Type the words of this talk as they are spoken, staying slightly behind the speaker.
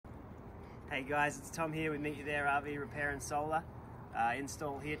Hey guys, it's Tom here with Meet You There RV Repair and Solar.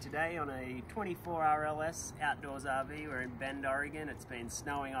 Install here today on a 24 RLS outdoors RV. We're in Bend, Oregon. It's been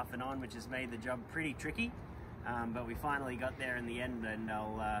snowing off and on, which has made the job pretty tricky. But we finally got there in the end, and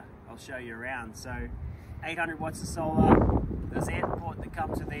I'll show you around. So 800 watts of solar. The Xant port that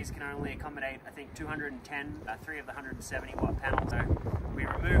comes with these can only accommodate, I think, 210, 3 of the 170 watt panels. So we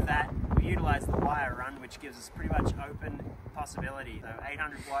remove that. We utilize the wire run, which gives us pretty much open possibility. So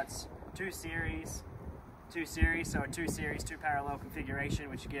 800 watts, two series, so a two series, two parallel configuration,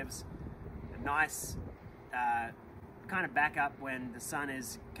 which gives a nice kind of backup when the sun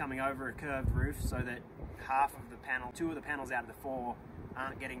is coming over a curved roof, so that half of the panel, 2 of the panels out of the 4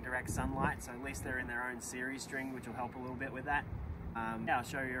 aren't getting direct sunlight, so at least they're in their own series string, which will help a little bit with that. Yeah, I'll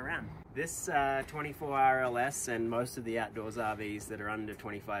show you around. This 24 RLS and most of the outdoors RVs that are under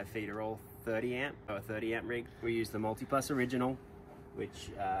 25 feet are all 30 amp or 30 amp rig. We use the MultiPlus Original,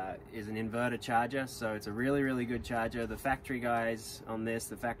 which is an inverter charger, so it's a really good charger. The factory guys on this,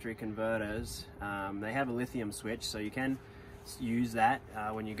 the factory converters, they have a lithium switch, so you can use that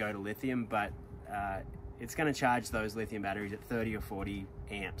when you go to lithium, but it's going to charge those lithium batteries at 30 or 40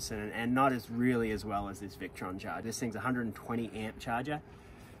 amps and not as well as this Victron charger. This thing's a 120 amp charger,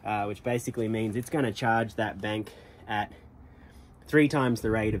 which basically means it's going to charge that bank at 3 times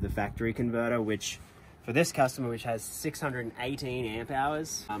the rate of the factory converter, which for this customer, which has 618 amp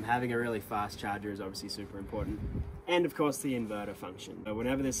hours, having a really fast charger is obviously super important. And of course the inverter function. So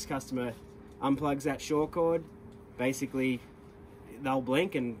whenever this customer unplugs that shore cord, basically they'll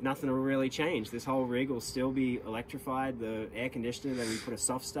blink and nothing will really change. This whole rig will still be electrified. The air conditioner, then we put a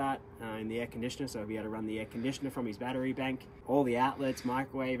soft start in the air conditioner, so he'll be able to run the air conditioner from his battery bank. All the outlets,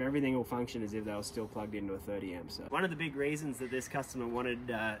 microwave, everything will function as if they were still plugged into a 30 amp. So one of the big reasons that this customer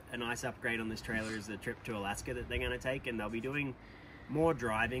wanted a nice upgrade on this trailer is the trip to Alaska that they're going to take, and they'll be doing more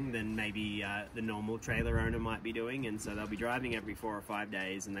driving than maybe the normal trailer owner might be doing, and so they'll be driving every 4 or 5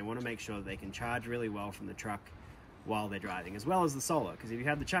 days, and they want to make sure that they can charge really well from the truck while they're driving, as well as the solar, because if you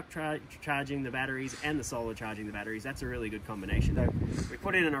have the truck charging the batteries and the solar charging the batteries, that's a really good combination. So we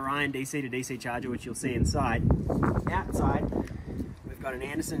put in an Orion DC to DC charger, which you'll see inside. Outside, we've got an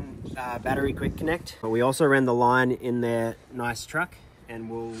Anderson battery quick connect, but we also ran the line in their nice truck, and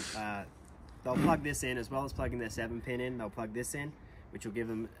they'll plug this in as well as plugging their 7-pin in. They'll plug this in, which will give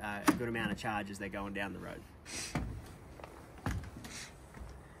them a good amount of charge as they're going down the road.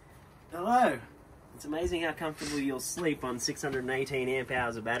 Hello. It's amazing how comfortable you'll sleep on 618 amp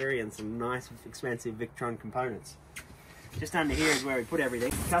hours of battery and some nice expensive Victron components. Just under here is where we put everything.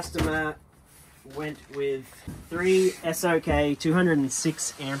 The customer went with 3 SOK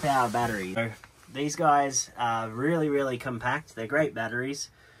 206 amp hour batteries. So these guys are really compact. They're great batteries.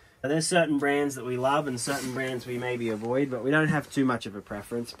 There's certain brands that we love and certain brands we maybe avoid, but we don't have too much of a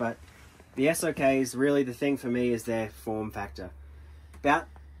preference. But the SOKs, really the thing for me is their form factor. About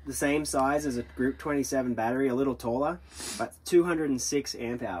the same size as a Group 27 battery, a little taller, but 206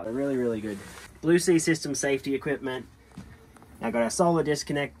 amp hour. They're really good. Blue Sea System safety equipment. Now got our solar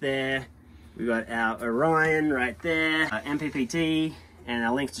disconnect there. We've got our Orion right there, our MPPT, and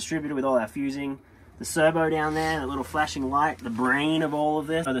our Lynx distributor with all our fusing. The servo down there, that little flashing light, the brain of all of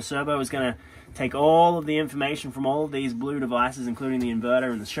this. So the servo is going to take all of the information from all of these blue devices, including the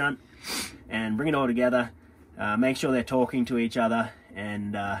inverter and the shunt, and bring it all together, make sure they're talking to each other,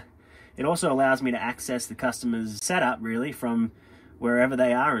 and it also allows me to access the customer's setup really from wherever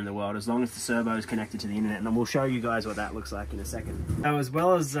they are in the world, as long as the servo is connected to the internet, and we'll show you guys what that looks like in a second. So as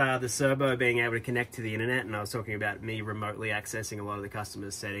well as the servo being able to connect to the internet, and I was talking about me remotely accessing a lot of the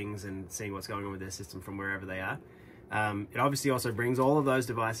customer's settings and seeing what's going on with their system from wherever they are, it obviously also brings all of those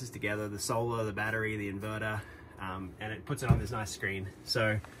devices together, the solar, the battery, the inverter, and it puts it on this nice screen.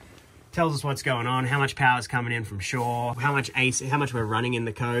 So tells us what's going on, how much power is coming in from shore, how much AC, how much we're running in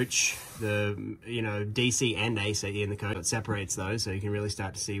the coach, the DC and AC in the coach. It separates those, so you can really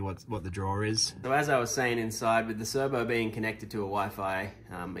start to see what the draw is. So as I was saying inside, with the servo being connected to a Wi-Fi,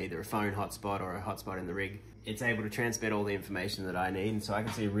 either a phone hotspot or a hotspot in the rig, it's able to transmit all the information that I need, so I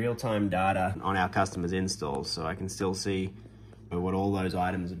can see real-time data on our customers' installs, so I can still see what all those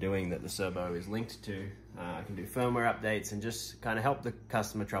items are doing that the servo is linked to. I can do firmware updates and just kind of help the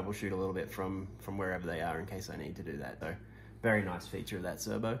customer troubleshoot a little bit from wherever they are in case I need to do that. So very nice feature of that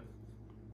servo.